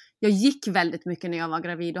 Jag gick väldigt mycket när jag var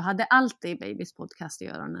gravid och hade alltid Babys podcast i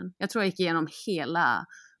öronen. Jag tror jag gick igenom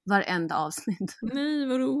varenda avsnitt. Nej,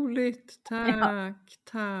 vad roligt.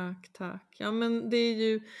 Tack. Ja, men det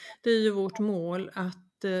är ju vårt mål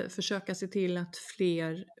att försöka se till att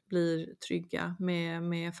fler blir trygga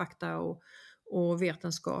med fakta och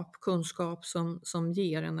vetenskap, kunskap som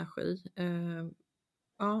ger energi.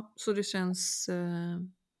 Ja, så det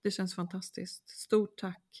känns fantastiskt. Stort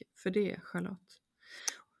tack för det, Charlotte.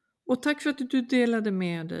 Och tack för att du delade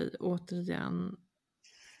med dig återigen.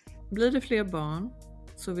 Blir det fler barn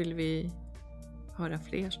så vill vi höra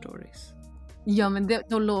fler stories. Ja, men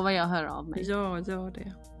då lovar jag att höra av mig. Ja, gör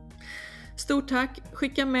det. Stort tack.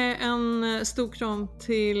 Skicka med en stor kram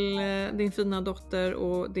till din fina dotter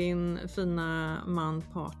och din fina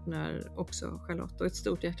partner också, Charlotte. Och ett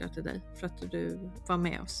stort hjärta till dig för att du var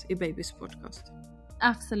med oss i Babys podcast.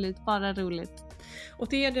 Absolut, bara roligt. Och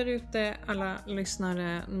till er där ute, alla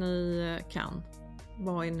lyssnare, ni kan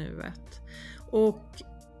vara i nuet. Och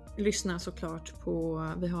lyssna såklart på,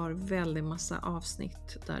 vi har väldigt massa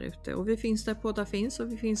avsnitt där ute och vi finns där poddar finns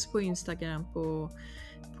och vi finns på Instagram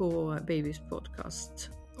på Babys podcast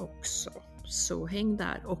också. Så häng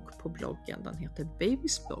där och på bloggen, den heter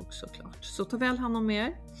Babys blogg såklart. Så ta väl hand om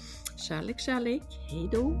er. Kärlek, kärlek. Hej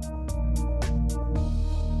då!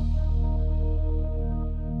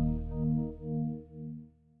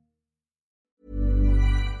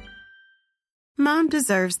 Mom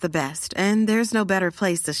deserves the best, and there's no better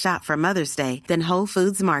place to shop for Mother's Day than Whole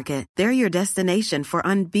Foods Market. They're your destination for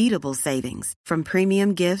unbeatable savings, from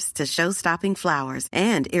premium gifts to show-stopping flowers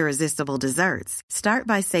and irresistible desserts. Start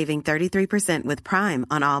by saving 33% with Prime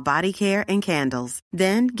on all body care and candles.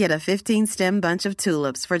 Then get a 15-stem bunch of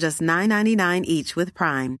tulips for just $9.99 each with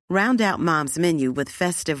Prime. Round out Mom's menu with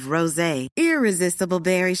festive rosé, irresistible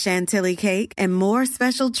berry chantilly cake, and more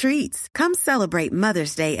special treats. Come celebrate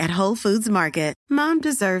Mother's Day at Whole Foods Market. Mom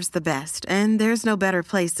deserves the best, and there's no better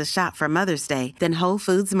place to shop for Mother's Day than Whole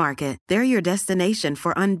Foods Market. They're your destination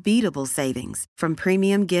for unbeatable savings, from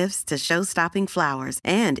premium gifts to show-stopping flowers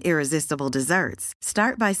and irresistible desserts.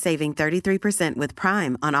 Start by saving 33% with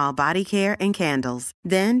Prime on all body care and candles.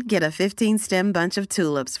 Then get a 15-stem bunch of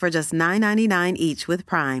tulips for just $9.99 each with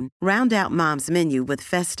Prime. Round out Mom's menu with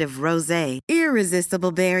festive rosé,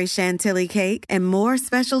 irresistible berry chantilly cake, and more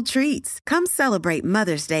special treats. Come celebrate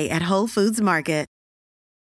Mother's Day at Whole Foods Market.